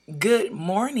Good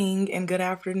morning and good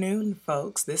afternoon,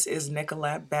 folks. This is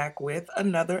Nicolette back with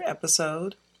another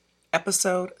episode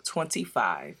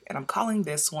 25, and I'm calling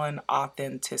this one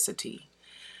Authenticity.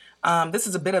 This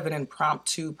is a bit of an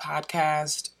impromptu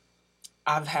podcast.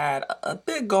 I've had a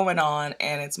bit going on,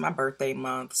 and it's my birthday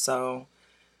month, so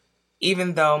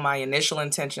even though my initial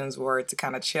intentions were to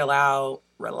kind of chill out,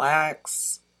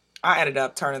 relax, I ended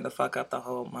up turning the fuck up the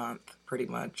whole month, pretty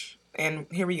much. And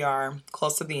here we are,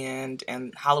 close to the end,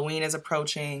 and Halloween is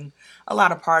approaching. A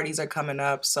lot of parties are coming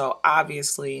up, so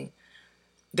obviously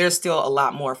there's still a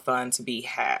lot more fun to be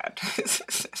had.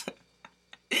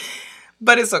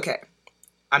 But it's okay.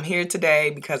 I'm here today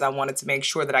because I wanted to make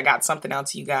sure that I got something out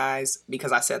to you guys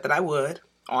because I said that I would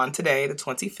on today, the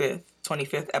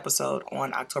 25th episode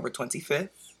on October 25th.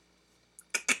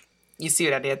 You see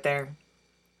what I did there?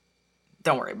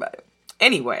 Don't worry about it.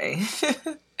 Anyway,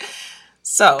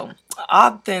 so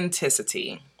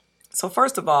authenticity. So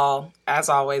first of all, as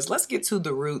always, let's get to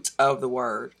the root of the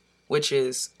word, which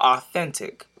is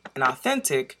authentic. And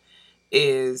authentic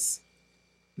is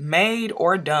made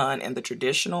or done in the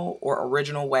traditional or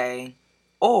original way,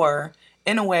 or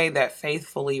in a way that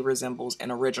faithfully resembles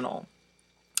an original.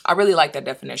 I really like that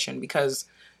definition because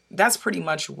that's pretty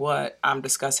much what I'm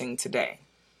discussing today.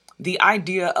 The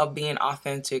idea of being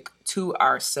authentic to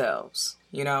ourselves,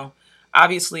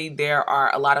 Obviously, there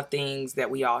are a lot of things that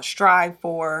we all strive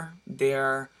for.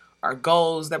 There are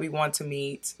goals that we want to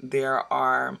meet. There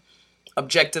are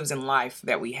objectives in life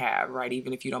that we have, right?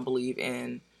 Even if you don't believe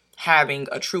in having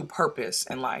a true purpose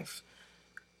in life.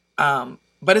 But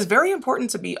it's very important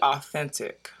to be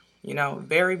authentic,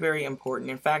 very, very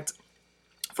important. In fact,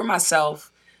 for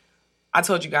myself, I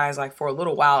told you guys, like, for a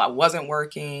little while, I wasn't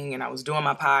working and I was doing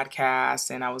my podcast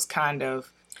and I was kind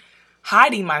of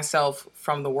hiding myself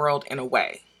from the world in a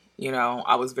way.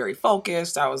 I was very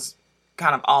focused. I was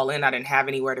kind of all in. I didn't have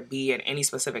anywhere to be at any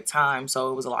specific time.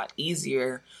 So it was a lot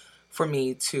easier for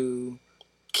me to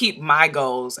keep my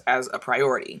goals as a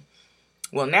priority.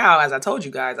 Well, now, as I told you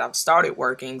guys, I've started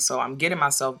working. So I'm getting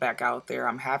myself back out there.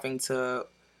 I'm having to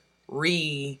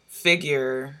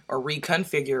reconfigure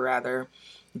rather,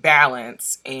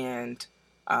 balance and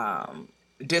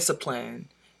discipline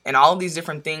and all of these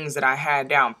different things that I had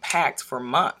down packed for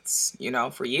months,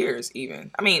 for years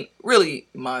even. I mean, really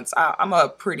months. I'm a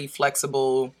pretty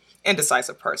flexible,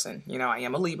 indecisive person. I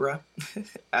am a Libra,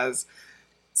 as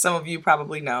some of you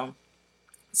probably know.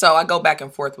 So I go back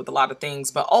and forth with a lot of things,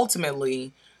 but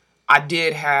ultimately I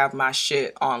did have my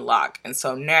shit on lock. And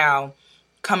so now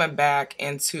coming back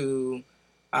into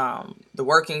the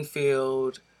working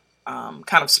field,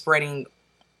 kind of spreading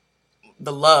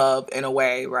the love in a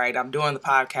way, right? I'm doing the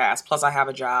podcast, plus I have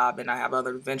a job and I have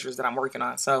other ventures that I'm working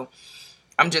on. So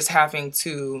I'm just having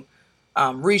to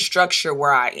restructure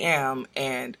where I am,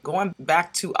 and going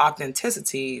back to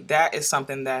authenticity. That is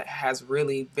something that has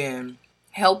really been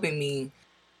helping me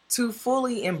to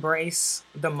fully embrace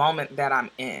the moment that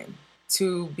I'm in,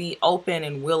 to be open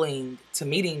and willing to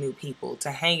meeting new people,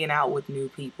 to hanging out with new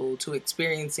people, to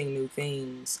experiencing new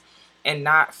things, and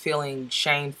not feeling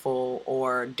shameful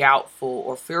or doubtful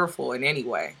or fearful in any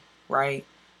way, right?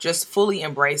 Just fully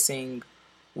embracing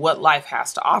what life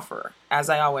has to offer. As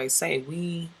I always say,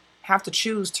 we have to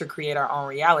choose to create our own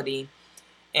reality,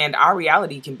 and our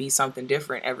reality can be something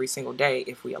different every single day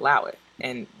if we allow it.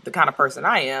 And the kind of person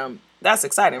I am, that's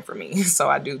exciting for me.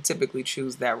 So I do typically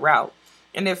choose that route.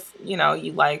 And if, you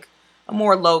like a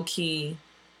more low-key,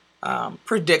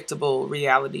 predictable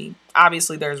reality,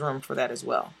 obviously there's room for that as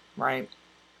well, right?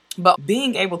 But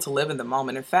being able to live in the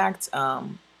moment, in fact, a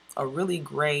really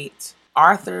great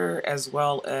author, as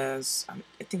well as,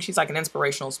 I think she's like an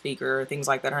inspirational speaker, things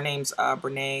like that. Her name's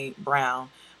Brene Brown.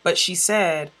 But she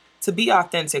said, to be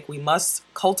authentic, we must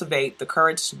cultivate the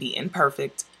courage to be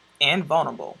imperfect and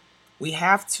vulnerable. We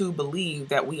have to believe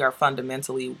that we are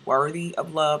fundamentally worthy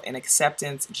of love and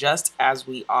acceptance just as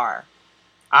we are.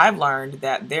 I've learned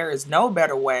that there is no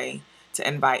better way to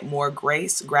invite more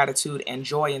grace, gratitude, and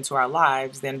joy into our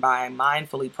lives than by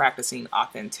mindfully practicing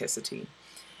authenticity.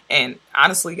 And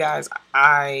honestly, guys,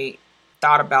 I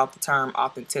thought about the term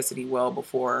authenticity well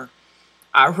before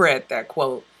I read that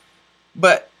quote.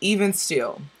 But even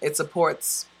still, it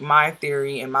supports my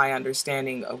theory and my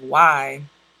understanding of why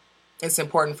it's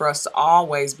important for us to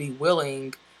always be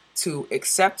willing to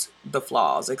accept the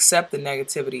flaws, accept the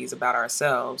negativities about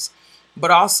ourselves, but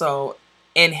also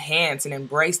enhance and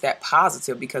embrace that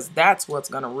positive, because that's what's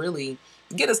going to really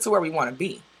get us to where we want to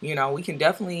be. We can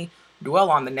definitely dwell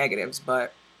on the negatives,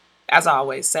 but as I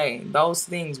always say, those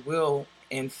things will,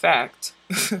 in fact,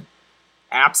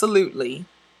 absolutely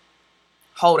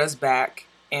hold us back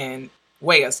and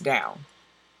weigh us down.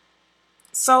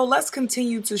 So let's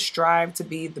continue to strive to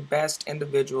be the best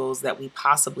individuals that we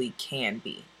possibly can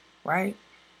be, right?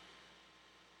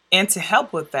 And to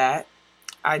help with that,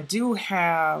 I do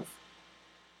have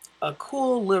a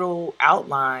cool little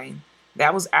outline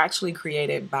that was actually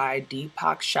created by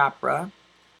Deepak Chopra.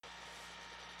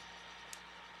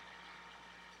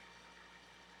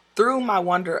 Through my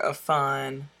wonder of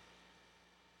fun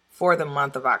for the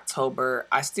month of October,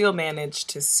 I still managed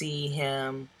to see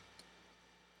him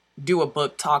do a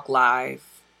book talk live,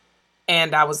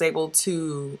 and I was able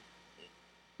to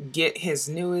get his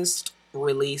newest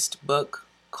released book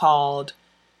called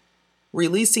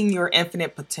Releasing Your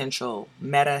Infinite Potential,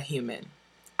 Meta Human.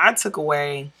 I took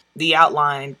away the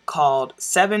outline called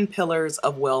 7 Pillars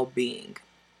of Well-Being.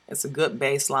 It's a good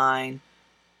baseline,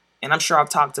 and I'm sure I've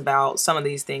talked about some of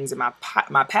these things in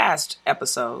my past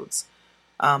episodes.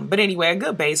 But anyway, a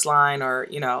good baseline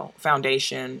or,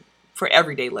 foundation for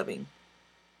everyday living.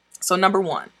 So number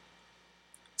 1,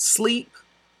 sleep,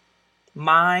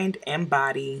 mind and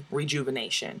body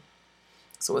rejuvenation.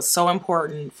 So it's so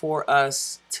important for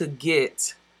us to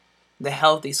get the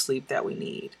healthy sleep that we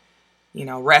need.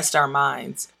 Rest our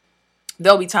minds.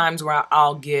 There'll be times where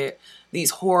I'll get these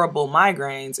horrible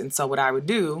migraines. And so what I would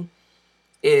do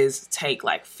is take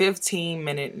like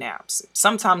 15-minute naps.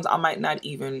 Sometimes I might not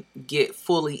even get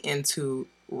fully into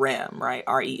REM, right?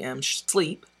 REM,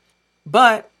 sleep.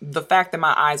 But the fact that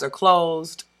my eyes are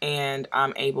closed and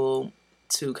I'm able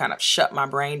to kind of shut my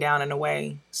brain down in a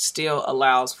way still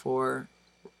allows for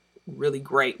really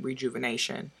great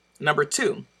rejuvenation. Number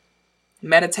 2,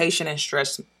 meditation and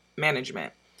stress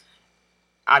management.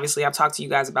 Obviously, I've talked to you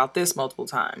guys about this multiple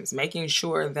times. Making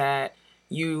sure that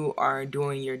you are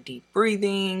doing your deep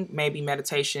breathing. Maybe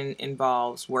meditation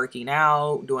involves working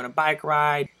out, doing a bike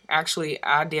ride. Actually,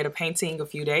 I did a painting a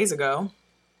few days ago.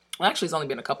 Well, actually, it's only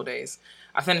been a couple days.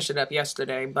 I finished it up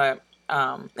yesterday, but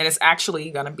and it's actually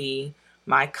going to be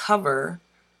my cover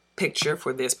picture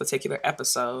for this particular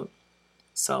episode.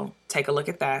 So take a look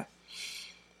at that.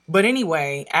 But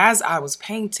anyway, as I was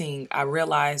painting, I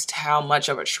realized how much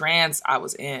of a trance I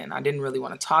was in. I didn't really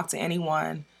want to talk to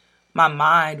anyone. My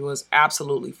mind was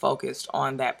absolutely focused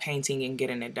on that painting and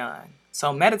getting it done.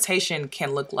 So meditation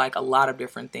can look like a lot of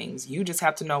different things. You just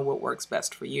have to know what works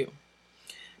best for you.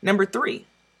 Number 3,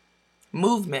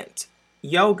 movement,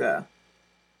 yoga,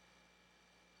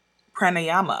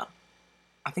 pranayama.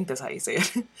 I think that's how you say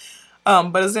it.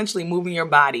 But essentially moving your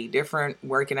body, different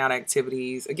working out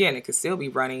activities. Again, it could still be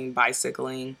running,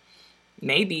 bicycling.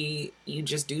 Maybe you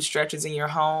just do stretches in your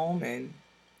home and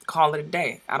call it a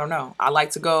day. I don't know. I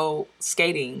like to go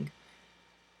skating.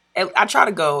 I try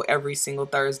to go every single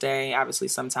Thursday. Obviously,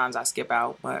 sometimes I skip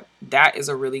out, but that is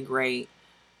a really great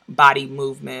body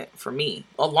movement for me,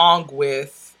 along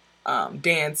with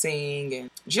dancing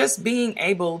and just being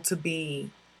able to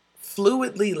be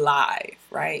fluidly live,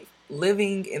 right?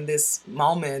 Living in this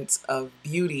moment of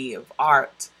beauty, of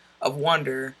art, of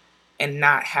wonder, and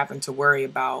not having to worry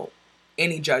about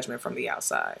any judgment from the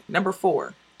outside. Number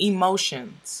 4,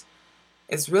 emotions.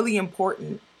 It's really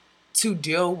important to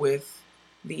deal with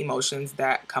the emotions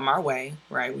that come our way,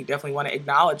 right? We definitely want to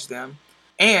acknowledge them.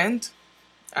 And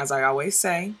as I always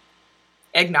say,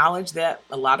 acknowledge that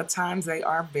a lot of times they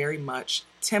are very much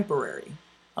temporary.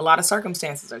 A lot of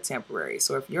circumstances are temporary.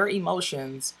 So if your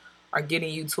emotions are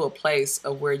getting you to a place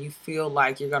of where you feel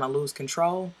like you're going to lose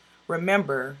control,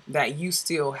 remember that you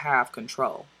still have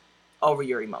control over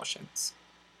your emotions.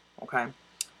 Okay.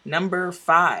 Number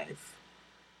 5,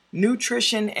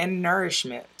 nutrition and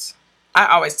nourishment. I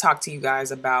always talk to you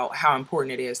guys about how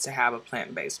important it is to have a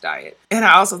plant-based diet. And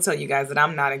I also tell you guys that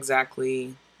I'm not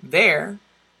exactly there.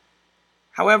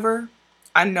 However,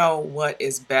 I know what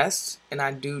is best, and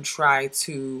I do try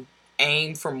to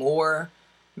aim for more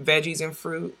veggies and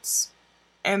fruits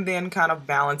and then kind of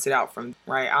balance it out from,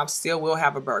 right? I still will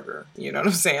have a burger. You know what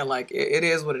I'm saying? Like, it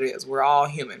is what it is. We're all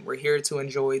human. We're here to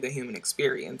enjoy the human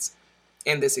experience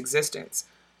in this existence.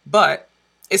 But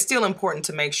it's still important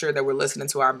to make sure that we're listening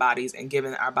to our bodies and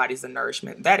giving our bodies the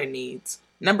nourishment that it needs.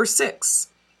 Number 6,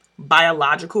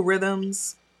 biological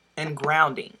rhythms and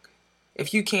grounding.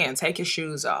 If you can, take your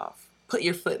shoes off. Put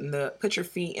your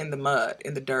feet in the mud,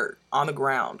 in the dirt, on the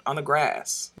ground, on the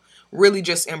grass. Really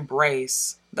just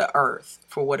embrace the earth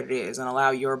for what it is and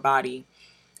allow your body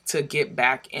to get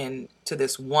back into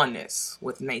this oneness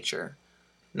with nature.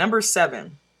 Number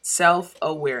 7,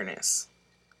 self-awareness.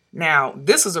 Now,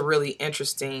 this is a really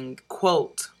interesting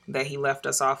quote that he left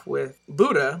us off with.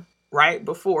 Buddha, right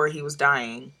before he was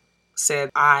dying, said,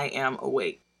 "I am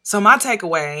awake." So my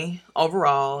takeaway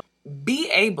overall, be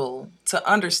able to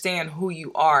understand who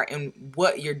you are and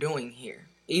what you're doing here,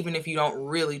 even if you don't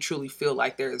really truly feel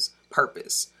like there's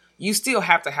purpose. You still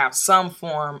have to have some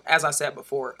form, as I said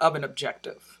before, of an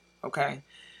objective, okay?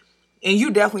 And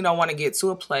you definitely don't want to get to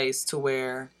a place to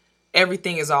where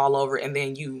everything is all over and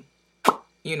then you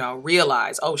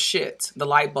realize, oh shit, the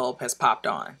light bulb has popped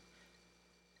on.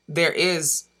 There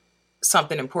is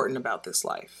something important about this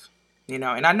life, and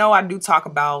I know I do talk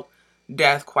about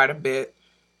death quite a bit.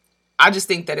 I just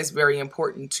think that it's very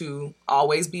important to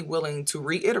always be willing to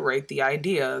reiterate the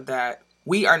idea that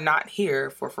we are not here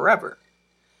for forever.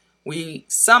 We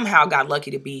somehow got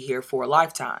lucky to be here for a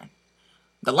lifetime.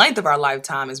 The length of our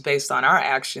lifetime is based on our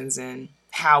actions and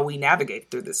how we navigate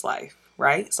through this life,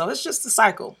 right? So it's just a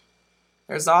cycle.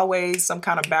 There's always some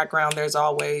kind of background. There's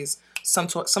always some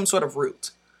sort of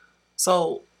root.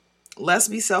 So let's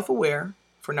be self-aware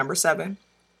for number 7.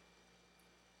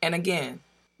 And again,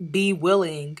 be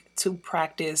willing to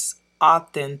practice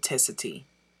authenticity.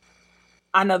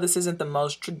 I know this isn't the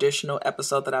most traditional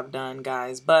episode that I've done,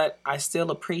 guys, but I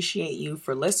still appreciate you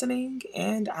for listening,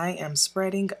 and I am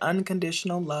spreading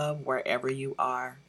unconditional love wherever you are.